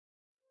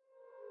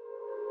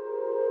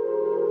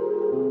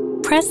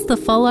press the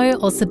follow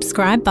or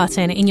subscribe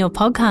button in your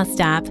podcast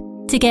app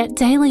to get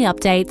daily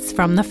updates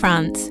from the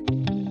front.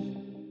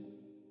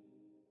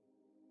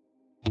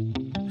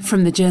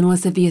 From the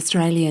Journalist of The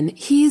Australian,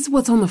 here's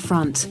what's on the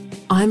front.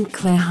 I'm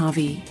Claire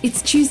Harvey.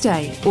 It's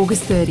Tuesday,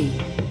 August 30.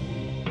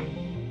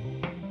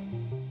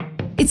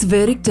 It's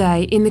verdict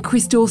day in the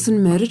Chris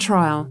Dawson murder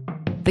trial.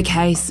 The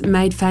case,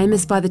 made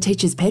famous by the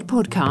Teacher's Pet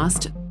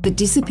podcast, the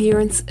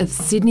disappearance of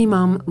Sydney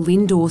mum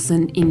Lynn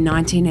Dawson in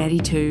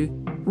 1982,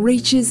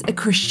 reaches a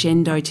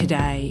crescendo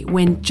today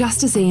when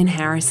Justice Ian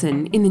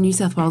Harrison in the New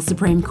South Wales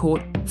Supreme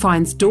Court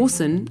finds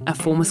Dawson, a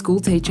former school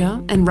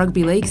teacher and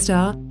rugby league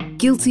star,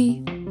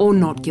 guilty or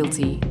not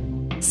guilty.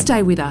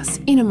 Stay with us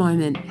in a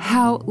moment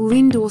how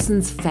Lynn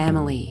Dawson's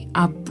family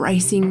are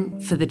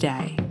bracing for the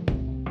day.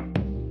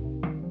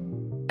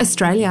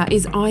 Australia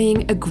is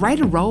eyeing a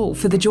greater role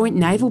for the joint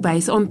naval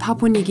base on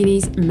Papua New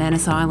Guinea's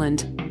Manus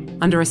Island,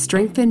 under a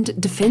strengthened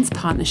defence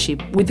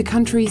partnership with the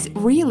country's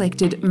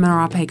re-elected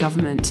Marape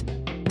government.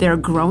 There are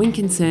growing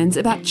concerns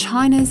about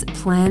China's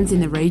plans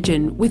in the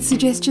region, with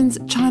suggestions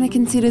China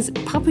considers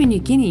Papua New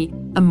Guinea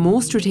a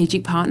more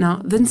strategic partner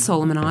than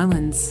Solomon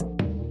Islands.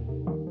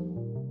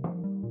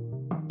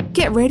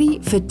 Get ready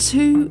for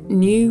 2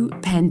 new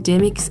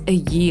pandemics a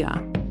year.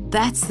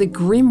 That's the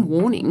grim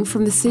warning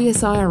from the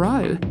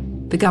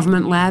CSIRO. The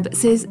government lab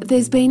says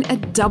there's been a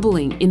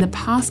doubling in the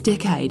past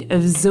decade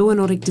of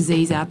zoonotic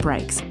disease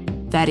outbreaks.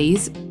 That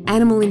is,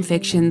 animal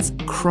infections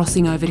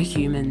crossing over to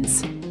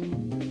humans.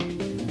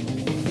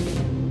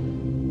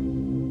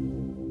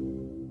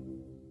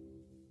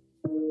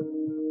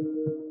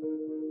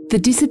 The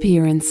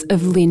disappearance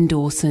of Lynn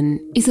Dawson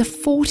is a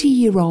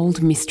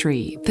 40-year-old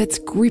mystery that's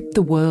gripped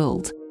the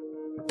world.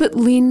 But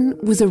Lynn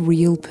was a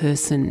real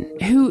person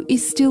who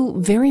is still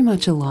very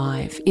much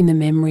alive in the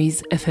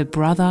memories of her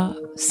brother,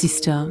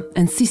 sister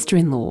and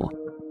sister-in-law.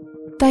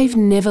 They've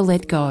never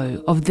let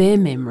go of their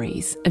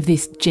memories of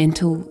this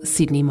gentle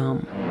Sydney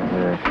mum.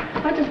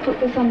 I just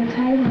put this on the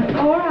table.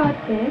 All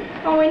right then.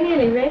 Oh, we're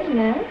nearly ready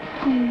now.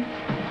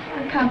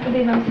 I can't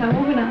believe I'm so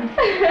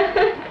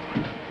organised.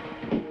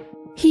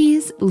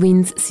 Here's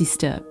Lynn's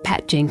sister,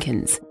 Pat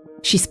Jenkins.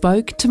 She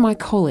spoke to my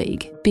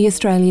colleague, the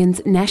Australian's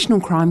national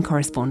crime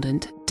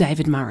correspondent,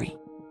 David Murray.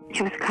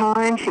 She was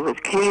kind, she was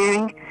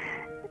caring,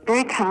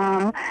 very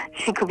calm.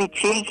 She could be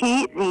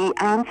cheeky. The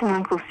aunts and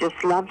uncles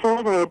just loved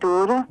her, they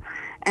adored her,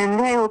 and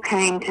they all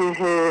came to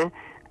her.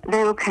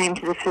 They all came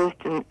to the first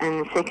and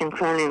the second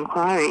coronial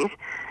inquiries.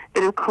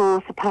 But of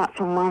course, apart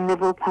from one,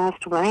 they've all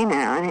passed away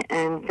now,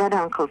 and that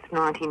uncle's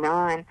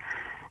 99.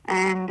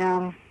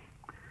 And,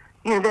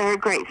 they're a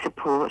great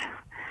support.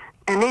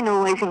 And Lynn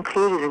always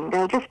included them. They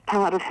were just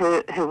part of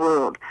her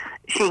world.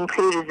 She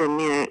included them,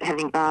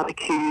 having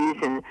barbecues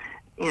and,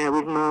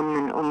 with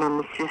mum or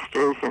mum's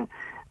sisters. And,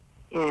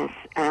 yes,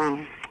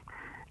 and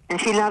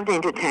she loved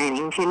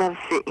entertaining. She loved,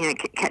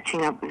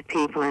 catching up with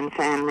people and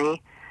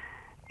family.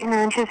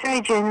 And she was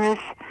very generous.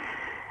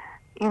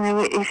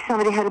 If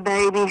somebody had a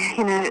baby,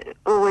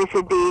 always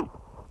there'd be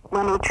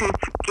 1 or 2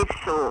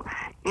 gifts or,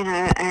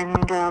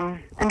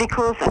 and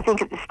because I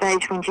think at the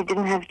stage when she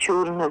didn't have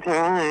children of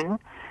her own,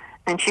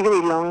 and she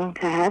really longed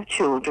to have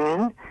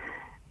children,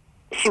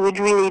 she would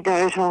really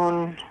dote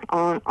on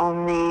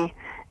the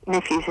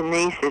nephews and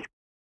nieces.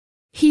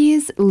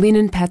 Here's Lynn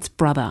and Pat's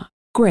brother,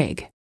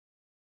 Greg.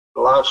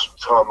 The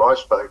last time I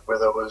spoke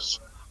with her was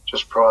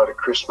just prior to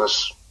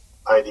Christmas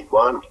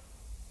 81.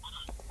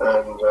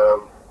 And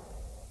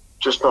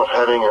just not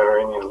having her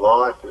in your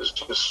life is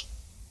just,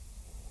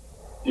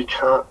 you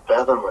can't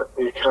fathom it,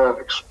 you can't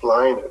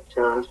explain it.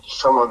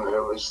 Someone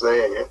who was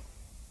there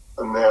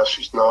and now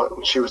she's not,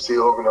 and she was the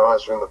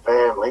organiser in the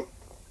family.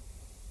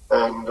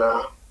 And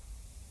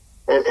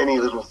any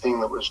little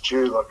thing that was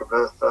due, like a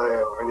birthday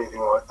or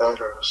anything like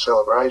that, or a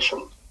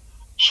celebration,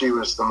 she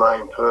was the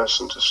main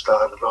person to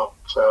start it off.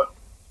 So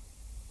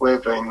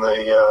we've been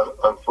the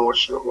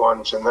unfortunate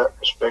ones in that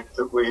respect,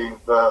 that we've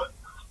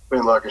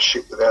been like a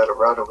ship without a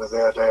rudder,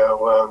 without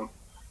our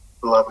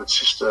beloved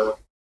sister.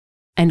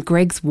 And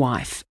Greg's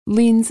wife,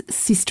 Lynn's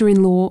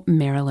sister-in-law,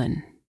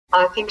 Marilyn.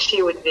 I think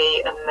she would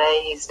be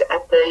amazed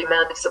at the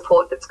amount of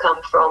support that's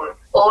come from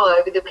all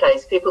over the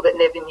place, people that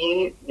never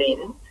knew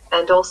Lynn,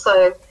 and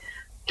also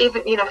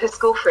even, her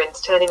school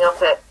friends turning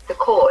up at the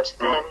court,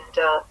 and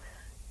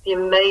the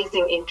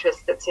amazing interest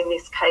that's in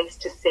this case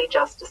to see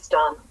justice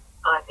done.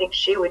 I think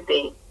she would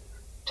be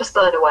just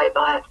blown away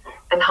by it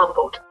and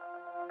humbled.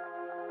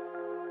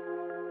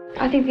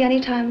 I think the only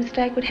time a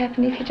mistake would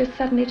happen if you just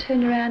suddenly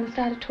turned around and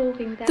started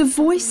talking. The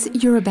voice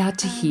you're about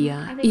to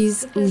hear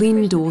is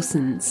Lynn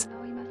Dawson's.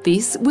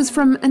 This was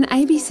from an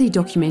ABC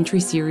documentary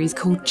series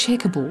called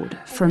Checkerboard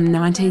from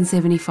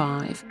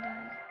 1975.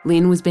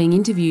 Lynn was being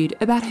interviewed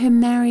about her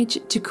marriage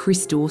to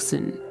Chris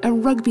Dawson, a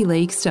rugby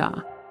league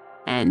star,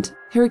 and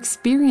her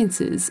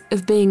experiences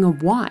of being a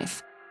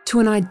wife to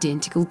an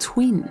identical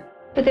twin.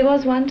 But there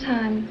was one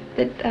time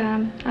that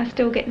I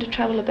still get into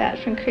trouble about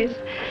from Chris.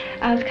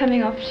 I was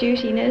coming off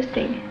duty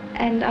nursing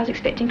and I was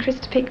expecting Chris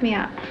to pick me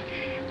up.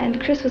 And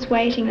Chris was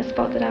waiting a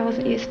spot that I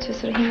wasn't used to,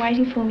 sort of him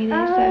waiting for me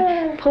there.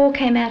 So Paul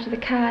came out of the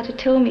car to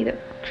tell me that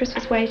Chris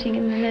was waiting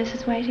in the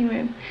nurse's waiting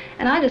room.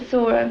 And I just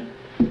saw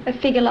a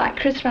figure like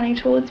Chris running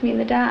towards me in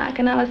the dark.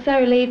 And I was so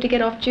relieved to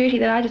get off duty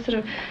that I just sort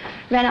of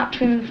ran up to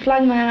him and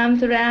flung my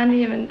arms around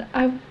him.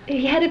 And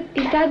he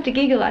started to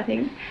giggle, I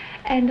think.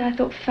 And I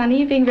thought, funny,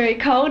 you're being very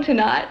cold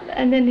tonight.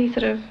 And then he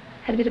sort of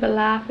had a bit of a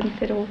laugh and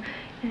said, oh,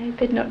 you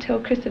better not tell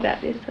Chris about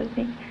this, sort of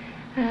thing.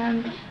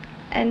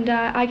 And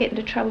I get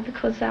into trouble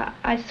because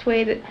I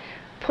swear that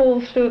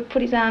Paul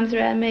put his arms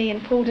around me,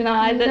 and Paul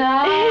denies it.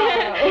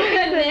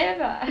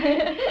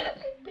 Never.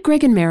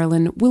 Greg and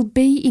Marilyn will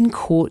be in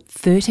Court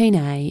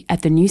 13A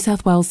at the New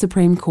South Wales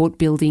Supreme Court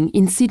building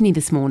in Sydney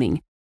this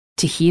morning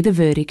to hear the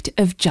verdict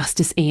of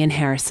Justice Ian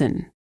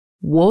Harrison.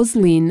 Was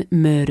Lynn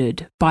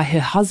murdered by her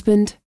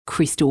husband,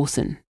 Chris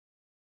Dawson?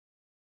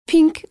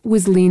 Pink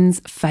was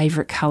Lynn's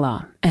favourite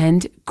colour,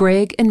 and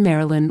Greg and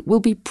Marilyn will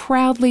be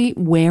proudly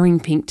wearing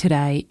pink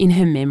today in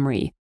her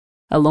memory,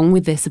 along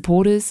with their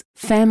supporters,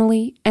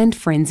 family and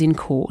friends in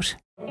court.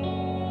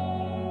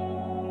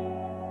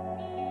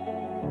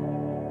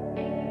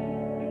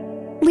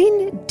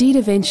 Lynn did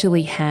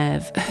eventually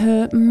have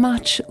her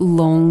much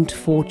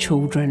longed-for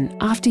children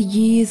after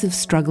years of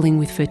struggling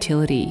with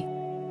fertility.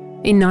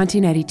 In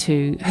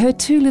 1982, her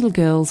two little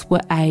girls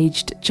were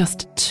aged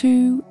just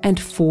 2 and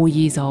 4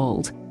 years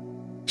old.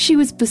 She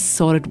was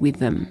besotted with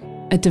them,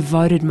 a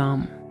devoted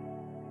mum.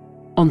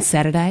 On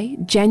Saturday,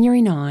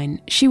 January 9,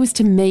 she was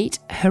to meet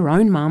her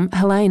own mum,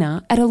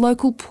 Helena, at a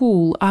local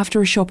pool after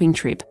a shopping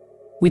trip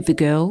with the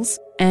girls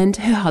and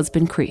her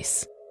husband,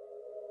 Chris.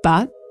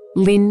 But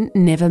Lynn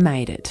never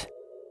made it.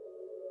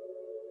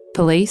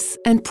 Police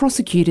and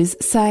prosecutors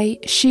say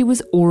she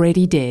was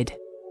already dead,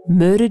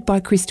 murdered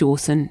by Chris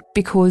Dawson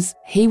because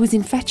he was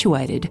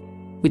infatuated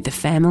with the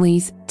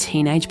family's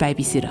teenage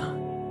babysitter.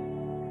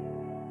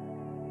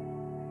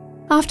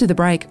 After the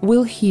break,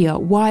 we'll hear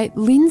why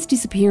Lynn's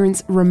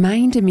disappearance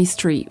remained a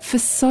mystery for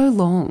so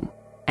long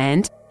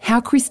and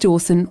how Chris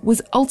Dawson was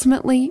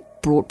ultimately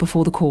brought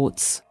before the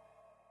courts.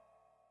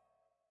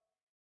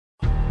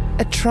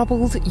 A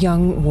troubled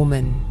young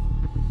woman.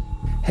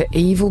 Her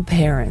evil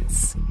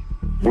parents.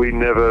 We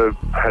never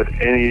had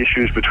any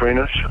issues between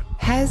us.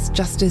 Has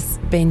justice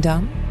been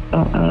done?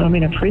 I'm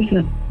in a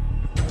prison.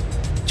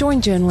 Join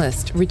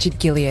journalist Richard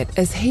Gilliatt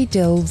as he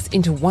delves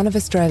into one of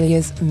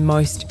Australia's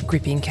most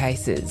gripping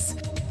cases.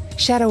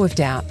 Shadow of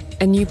Doubt,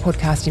 a new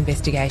podcast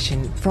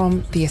investigation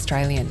from The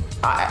Australian.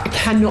 I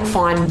cannot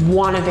find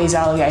one of these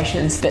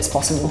allegations that's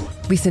possible.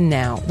 Listen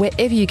now,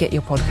 wherever you get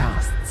your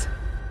podcasts.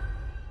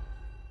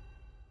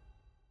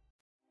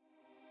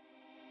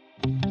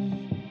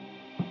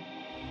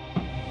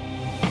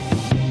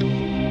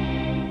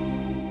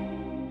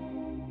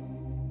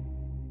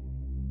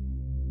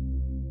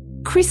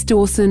 Chris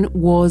Dawson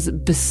was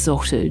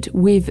besotted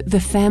with the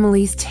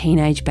family's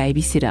teenage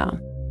babysitter.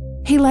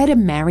 He later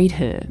married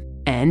her,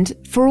 and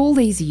for all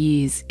these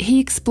years, he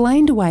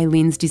explained away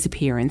Lynn's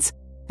disappearance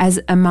as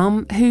a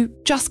mum who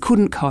just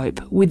couldn't cope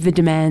with the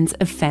demands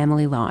of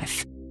family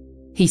life.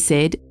 He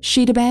said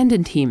she'd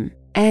abandoned him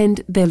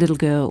and their little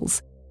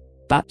girls,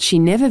 but she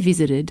never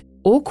visited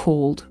or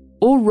called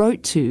or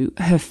wrote to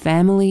her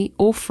family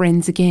or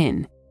friends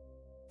again.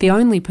 The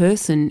only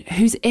person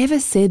who's ever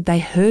said they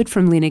heard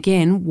from Lynn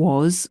again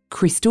was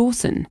Chris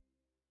Dawson.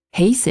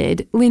 He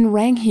said Lynn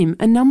rang him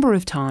a number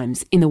of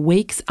times in the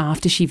weeks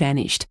after she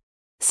vanished,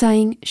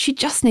 saying she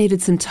just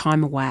needed some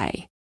time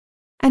away.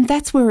 And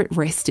that's where it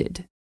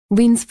rested.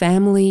 Lynn's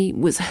family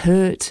was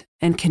hurt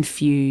and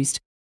confused,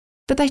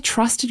 but they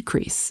trusted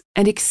Chris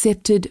and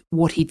accepted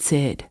what he'd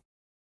said.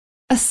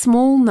 A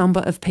small number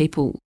of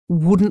people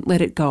wouldn't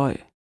let it go.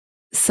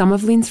 Some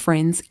of Lynn's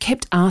friends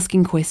kept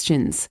asking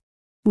questions.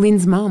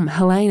 Lynn's mum,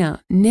 Helena,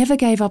 never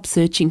gave up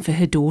searching for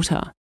her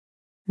daughter.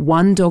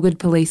 One dogged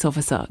police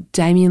officer,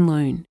 Damien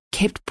Loon,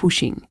 kept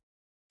pushing.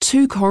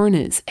 2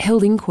 coroners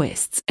held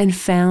inquests and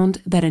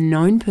found that a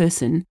known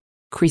person,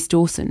 Chris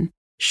Dawson,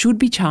 should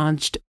be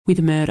charged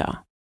with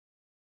murder.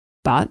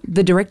 But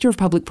the Director of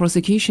Public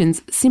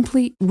Prosecutions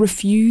simply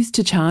refused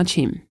to charge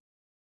him.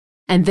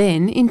 And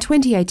then, in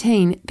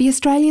 2018, The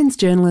Australian's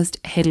journalist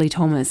Hedley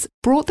Thomas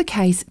brought the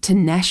case to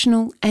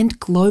national and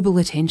global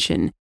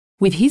attention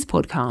with his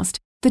podcast,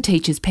 The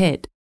Teacher's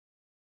Pet.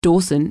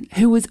 Dawson,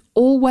 who was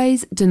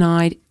always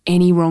denied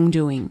any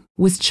wrongdoing,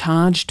 was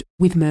charged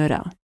with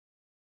murder.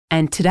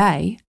 And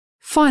today,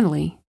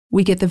 finally,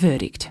 we get the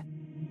verdict.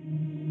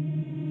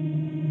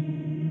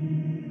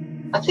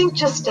 I think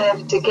just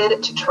to get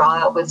it to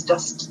trial was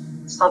just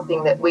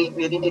something that we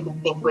really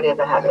didn't think would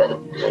ever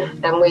happen.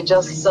 And we're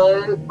just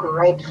so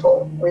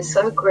grateful. We're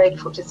so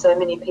grateful to so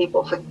many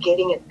people for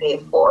getting it there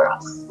for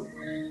us.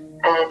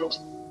 And,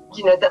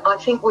 you know, I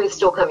think we're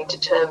still coming to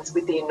terms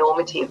with the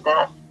enormity of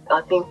that.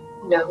 I think,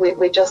 you know,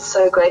 we're just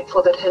so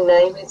grateful that her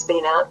name has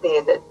been out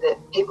there,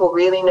 that people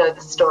really know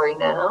the story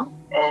now.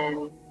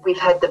 And we've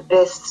had the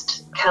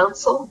best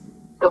counsel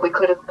that we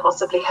could have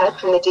possibly had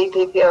from the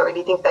DPP. I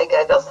really think they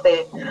gave us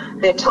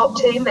their top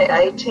team, their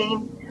A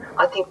team.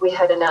 I think we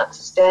had an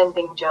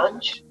outstanding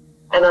judge.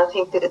 And I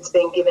think that it's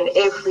been given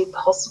every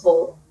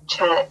possible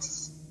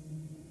chance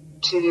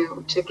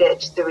to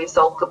get the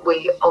result that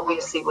we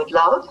obviously would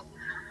love.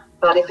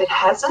 But if it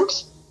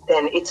hasn't,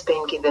 then it's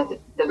been given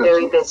the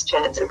very best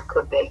chance it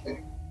could be.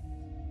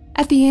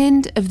 At the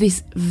end of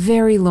this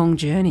very long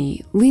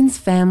journey, Lynn's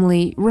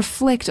family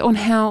reflect on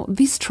how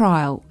this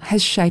trial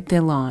has shaped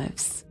their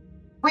lives.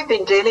 We've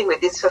been dealing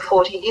with this for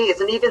 40 years,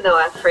 and even though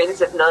our friends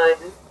have known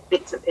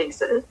bits and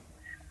pieces,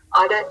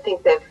 I don't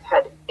think they've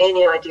had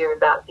any idea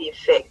about the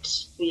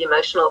effect, the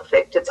emotional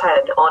effect it's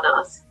had on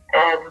us.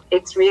 And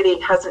it really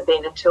hasn't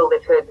been until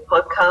they've heard the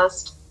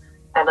podcast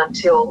and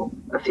until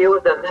a few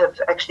of them have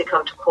actually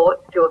come to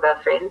court, a few of our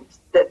friends,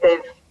 that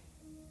they've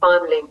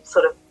finally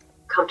sort of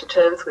come to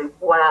terms with,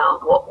 wow,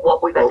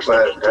 what we've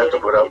actually been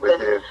dealing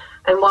with.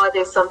 And why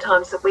there's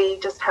sometimes that we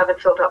just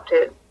haven't felt up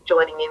to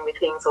joining in with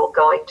things or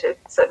going to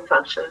certain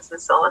functions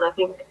and so on. I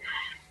think,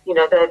 you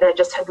know, they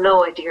just had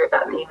no idea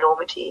about the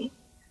enormity.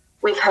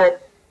 We've had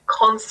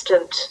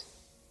constant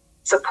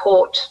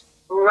support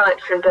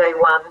right from day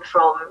one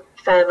from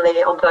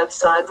family on both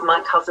sides,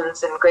 my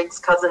cousins and Greg's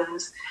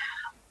cousins.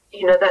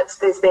 You know,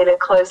 there's been a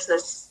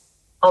closeness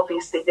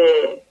obviously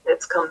there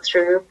that's come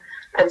through,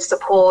 and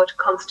support,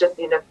 constant,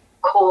 you know,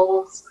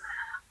 calls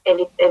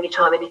any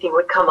time anything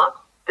would come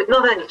up. But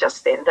not only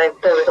just then, they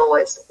would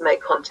always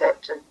make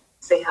contact and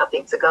see how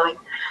things are going.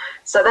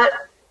 So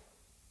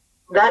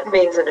that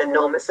means an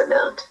enormous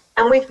amount.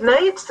 And we've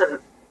made some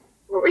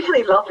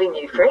really lovely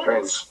new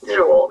friends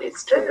through all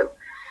this too,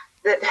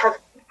 that have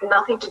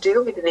nothing to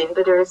do with Lynn,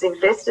 but are as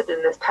invested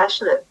and as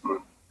passionate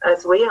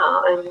as we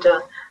are. And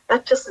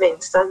that just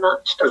means so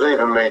much. But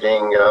even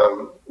meeting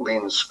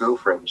Lynn's school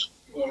friends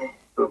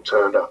who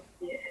turned up,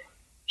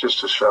 just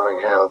to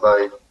showing how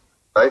they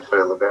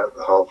feel about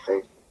the whole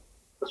thing.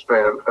 It's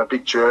been a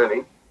big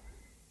journey.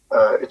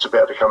 It's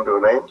about to come to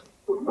an end.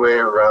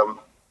 We're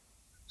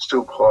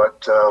still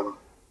quite, how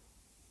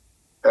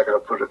can I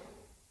put it,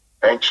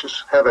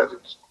 anxious. How about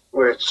it?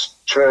 Where it's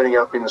churning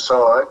up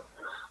inside.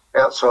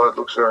 Outside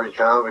looks very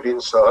calm, but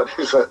inside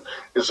is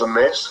a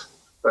mess.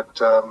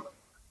 But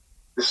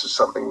this is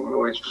something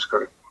we've just got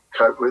to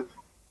cope with,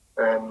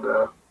 and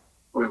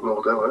we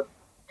will do it.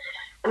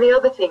 And the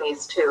other thing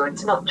is too,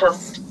 it's not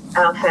just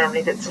our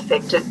family that's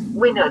affected.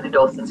 We know the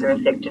Dawsons are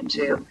affected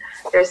too.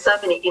 There are so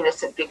many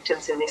innocent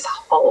victims in this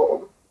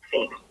whole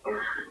thing,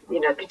 you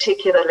know,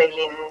 particularly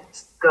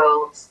Lynn's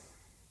girls.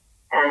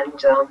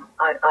 And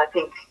I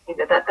think, you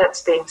know,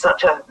 that's been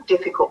such a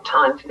difficult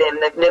time for them.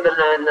 They've never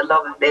learned the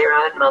love of their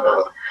own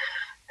mother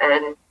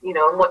and, you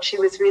know, and what she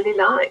was really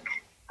like.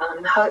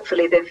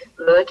 Hopefully they've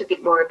learned a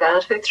bit more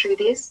about her through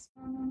this.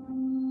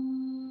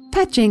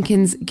 Pat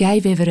Jenkins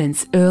gave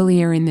evidence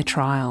earlier in the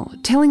trial,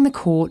 telling the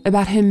court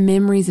about her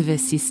memories of her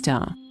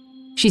sister.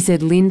 She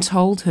said Lynn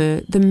told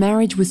her the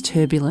marriage was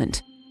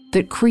turbulent,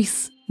 that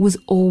Chris was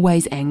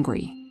always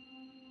angry.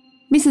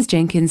 Mrs.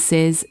 Jenkins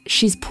says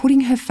she's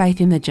putting her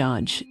faith in the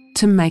judge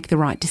to make the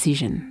right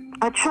decision.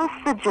 I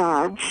trust the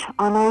judge.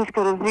 I know he's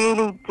got a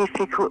really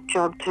difficult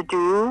job to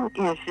do,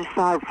 you know, to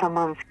decide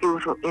someone's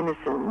guilt or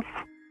innocence.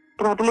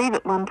 But I believe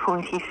at one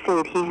point he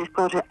said he has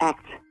got to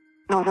act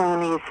not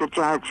only as the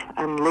judge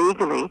and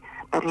legally,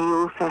 but he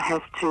also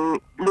has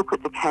to look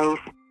at the case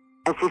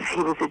as if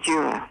he was a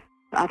juror.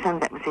 I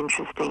found that was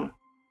interesting.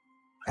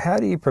 How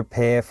do you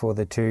prepare for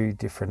the two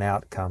different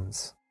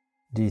outcomes?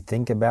 Do you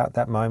think about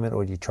that moment,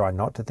 or do you try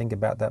not to think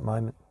about that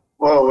moment?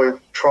 Well,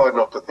 we've tried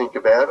not to think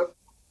about it.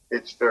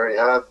 It's very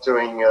hard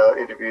doing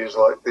interviews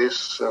like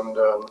this, and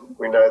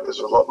we know there's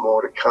a lot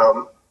more to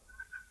come.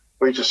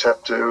 We just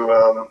have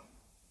to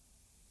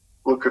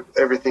look at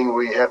everything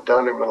we have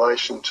done in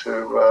relation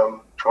to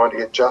trying to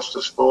get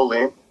justice for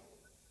Lynn.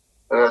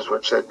 And as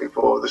we've said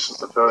before, this is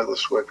the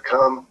furthest we've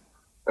come,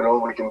 and all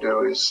we can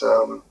do is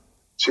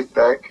sit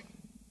back.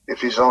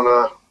 If His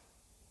Honour,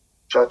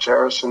 Judge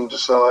Harrison,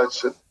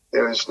 decides that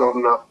there is not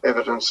enough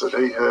evidence that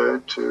he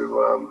heard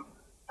to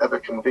have a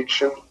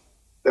conviction,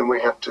 then we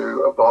have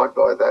to abide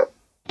by that.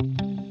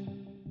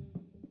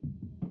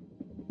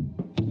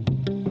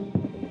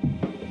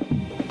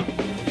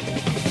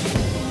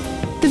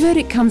 The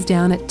verdict comes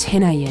down at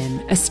 10 a.m,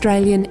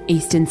 Australian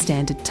Eastern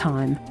Standard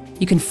Time.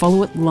 You can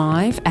follow it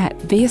live at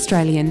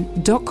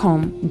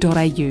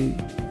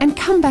theaustralian.com.au. And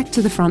come back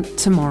to the front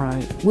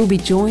tomorrow. We'll be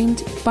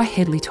joined by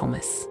Hedley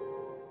Thomas.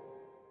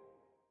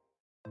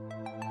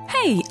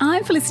 Hey,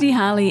 I'm Felicity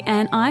Harley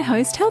and I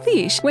host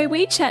Healthyish, where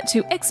we chat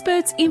to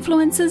experts,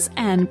 influencers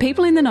and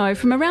people in the know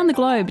from around the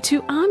globe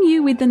to arm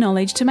you with the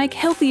knowledge to make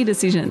healthier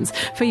decisions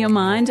for your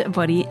mind,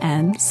 body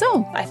and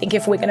soul. I think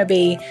if we're going to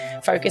be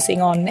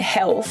focusing on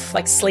health,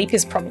 like sleep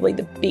is probably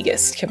the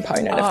biggest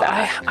component of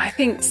that. I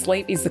think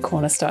sleep is the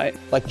cornerstone.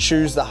 Like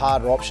choose the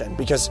harder option,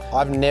 because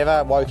I've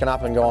never woken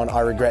up and gone, I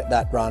regret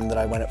that run that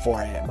I went at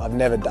 4 a.m. I've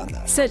never done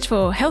that. Search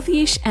for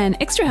Healthyish and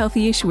Extra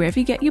Healthyish wherever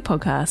you get your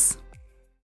podcasts.